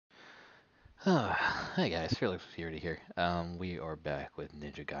Hi guys, fearlessobscurity here. We are back with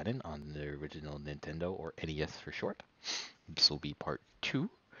Ninja Gaiden on the original Nintendo, or NES for short. This will be part 2.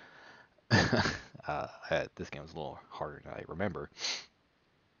 This game was a little harder than I remember.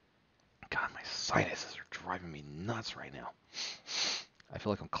 God, my sinuses are driving me nuts right now. I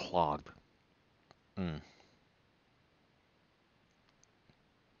feel like I'm clogged.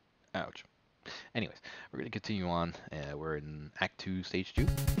 Ouch. Anyways, we're going to continue on. We're in Act 2, Stage 2.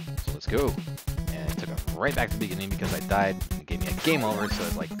 So let's go. And it took us right back to the beginning because I died. And it gave me a game over, so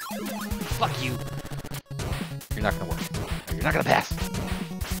it's like, fuck you. You're not going to work. You're not going to pass.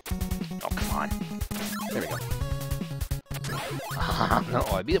 Oh, come on. There we go. No,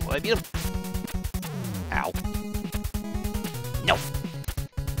 I beat him. I beat him. Ow. No.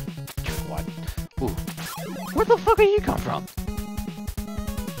 What? Ooh. Where the fuck did you come from?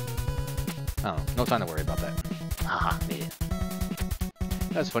 Oh, no time to worry about that. Haha, made it.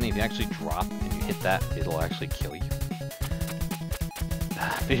 That's funny, if you actually drop and you hit that, it'll actually kill you.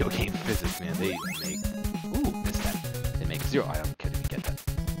 Video game physics, man, they make... Ooh, missed that. They make 0 items. Couldn't even get that.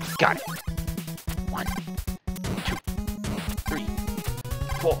 Got it! 1, 2, 3,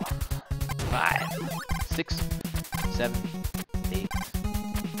 4, 5, 6, 7, 8.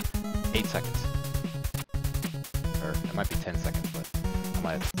 8 seconds. Or, it might be 10 seconds, but I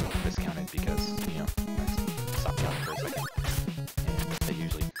might have miscounted because, you know, I stopped counting for a second. And it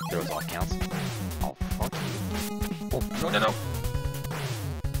usually throws off counts. Oh, fuck you. Oh, no.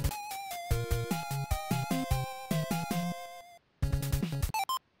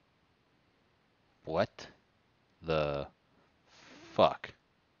 What the fuck?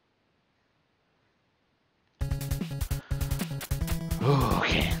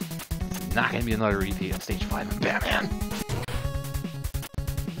 Okay. It's not gonna be another repeat of Stage 5 of Batman.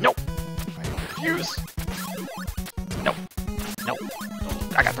 Nope. I refuse. Nope. Nope.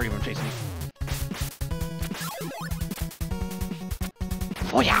 I got 3 of them chasing me.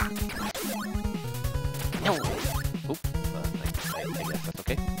 Oh yeah. No. Oop. I guess that's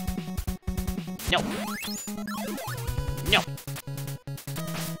okay. No. No.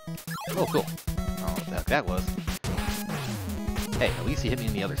 Oh, cool. Oh, what the heck that was. Hey, at least he hit me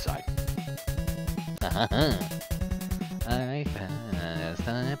on the other side. I passed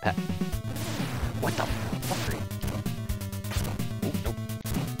a pet. What the fuck? Oh, nope.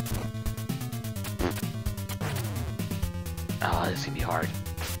 Oh, this is gonna be hard.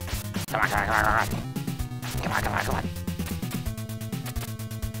 Come on.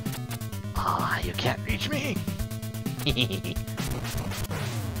 Ah, you can't reach me.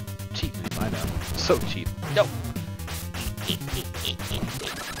 Cheap move, I know. So cheap. No.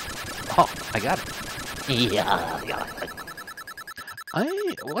 Oh, I got it. Yeah. I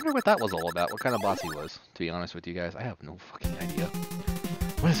wonder what that was all about. What kind of boss he was, to be honest with you guys. I have no fucking idea.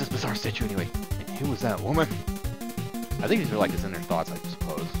 What is this bizarre statue anyway? And who was that woman? I think these are like his inner thoughts, I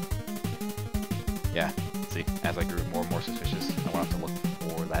suppose. Yeah, see, as I grew more and more suspicious, I wanted to look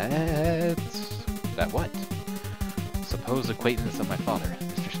for that... That what? Supposed acquaintance of my father,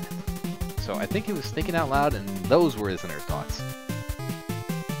 Mr. Smith. So I think he was thinking out loud, and those were his inner thoughts.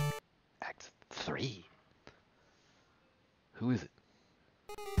 Act 3. Who is it?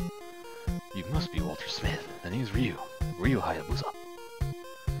 You must be Walter Smith. The name's Ryu. Ryu Hayabusa.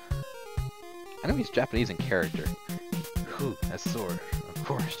 I know he's Japanese in character. Whew, that sword. Of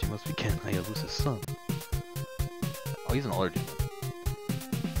course, you must be Ken Hayabusa's son. Oh, he's an older gentleman.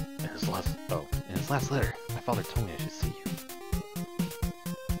 In his last letter, my father told me I should see you.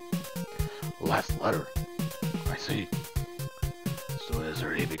 Last letter? I see. So it has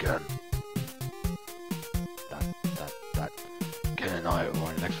already begun. Ken and I are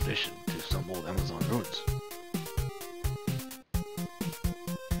on an expedition to some old Amazon ruins.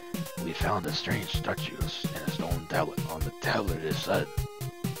 We found a strange statue and a stone tablet. On the tablet it said...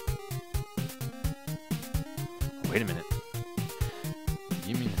 Wait a minute.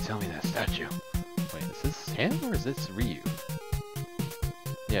 You mean to tell me that statue? Wait, is this him or is this Ryu?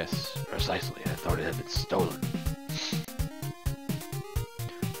 Yes, precisely. I thought it had been stolen.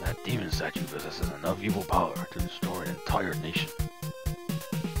 That demon statue possesses enough evil power to destroy an entire nation.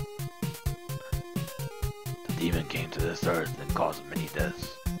 The demon came to this earth and caused many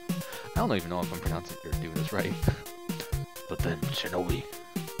deaths. I don't even know if I'm pronouncing or doing this right. But then Shinobi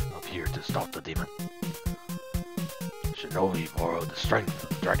appeared to stop the demon. Shinobi borrowed the strength of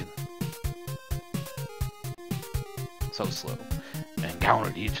the dragon. So slow. And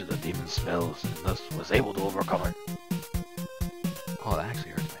countered each of the demon's spells and thus was able to overcome it. Oh, that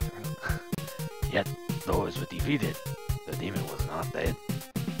actually hurts my throat. Yet, though it was defeated, the demon was not dead.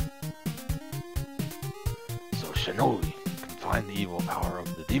 So Shinobi combine the evil power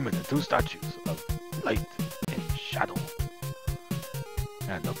of the demon in two statues of light and shadow.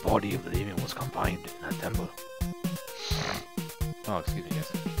 And the body of the demon was combined in a temple. Oh, excuse me, guys.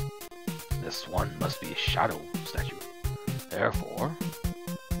 This one must be a shadow statue. Therefore...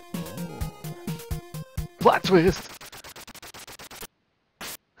 Oh. Plot twist!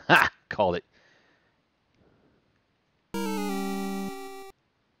 Ha! Called it.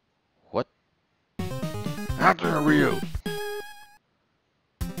 What? After Ryu!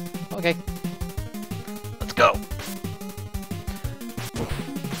 Okay. Let's go!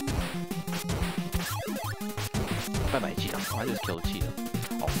 Bye-bye, cheetah. Oh, I just killed a cheetah.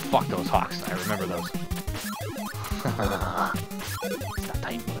 Oh, fuck those hawks. I remember those. Stop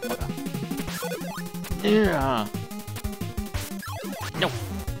time, motherfucker. Yeah. No.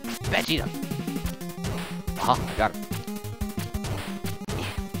 Bad cheetah. I got him. Yeah.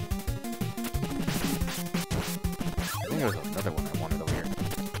 I think there was another one I wanted over here.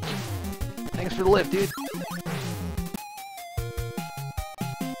 Thanks for the lift, dude.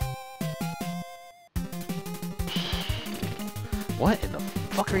 What in the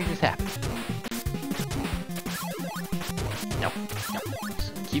fuckery just happened? No.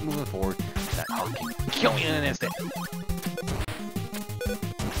 Just keep moving forward. That hawk can kill me in an instant. You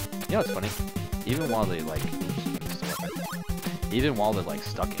know what's funny? Even while they like, even while they're like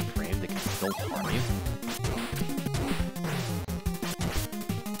stuck in frame, they can still harm you.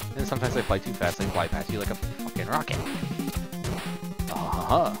 And sometimes they fly too fast, they fly past you like a fucking rocket.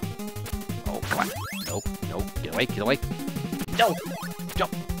 Oh, come on. Nope. Get away. No!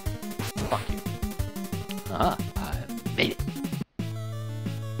 Jump! Fuck you. I made it.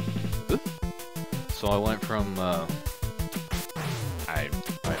 Oop. So I went from, I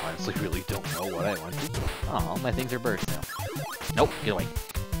honestly really don't know what I went to. Oh, my things are burst now. Nope, get away.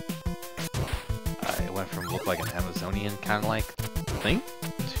 I went from look like an Amazonian kind of like thing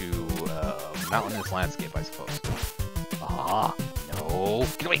to mountainous landscape, I suppose. No,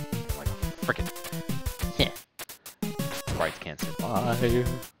 get away! Like a frickin'. Yeah. Sprites can't survive.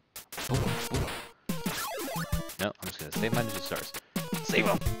 No, I'm just gonna save my ninja stars. Save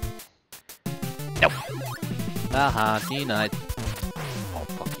them! Nope! Denied. Oh,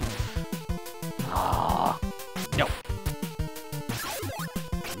 fuck you. No!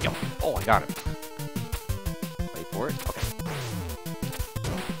 No! Oh, I got him. Wait for it. Okay.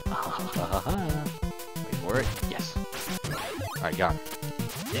 Wait for it. Yes. Alright, got him.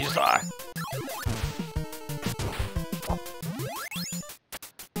 Ninja star!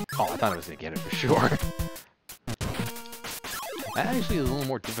 Oh, I thought I was gonna get it for sure. That actually is a little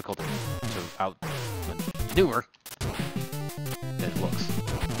more difficult to outmaneuver than it looks.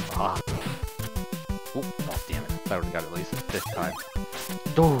 Oh, damn it. I would've got it at least the fifth time.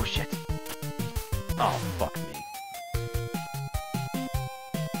 Oh, shit. Oh, fuck me.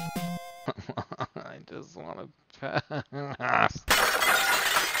 I just wanna pass.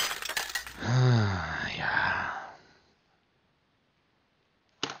 Yeah.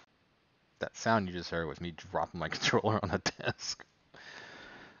 That sound you just heard was me dropping my controller on the desk.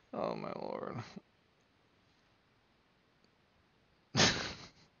 Oh my lord.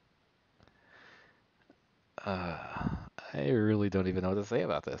 I really don't even know what to say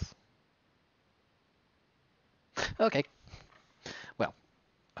about this. Okay. Well,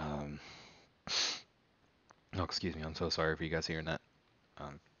 oh, excuse me. I'm so sorry for you guys hearing that.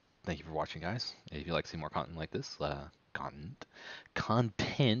 Thank you for watching, guys. If you like to see more content like this, content.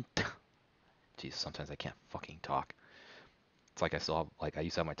 Jeez, sometimes I can't fucking talk. It's like I still have, like, I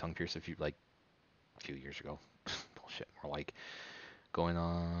used to have my tongue pierced a few years ago. Bullshit. More like going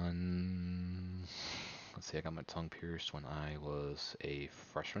on, let's see, I got my tongue pierced when I was a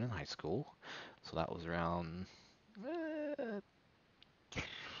freshman in high school. So that was around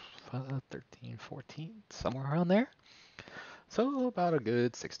 13, 14, somewhere around there. So about a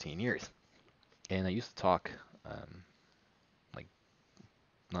good 16 years. And I used to talk, like,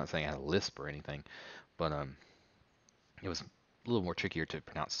 not saying I had a lisp or anything, but it was a little more trickier to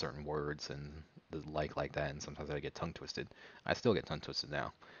pronounce certain words and the like that, and sometimes I get tongue twisted. I still get tongue twisted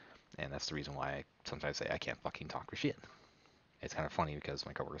now, and that's the reason why I sometimes say I can't fucking talk for shit. It's kind of funny because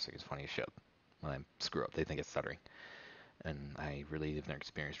my coworkers think it's funny as shit when I screw up. They think it's stuttering, and I really have never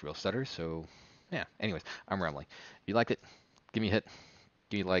experienced real stutters, so yeah. Anyways, I'm rambling. If you liked it, give me a hit.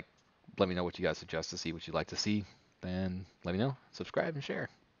 Give me a like. Let me know what you guys suggest to see, what you'd like to see. Then let me know. Subscribe and share.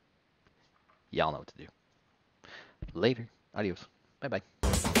 Y'all know what to do. Later. Adios. Bye-bye.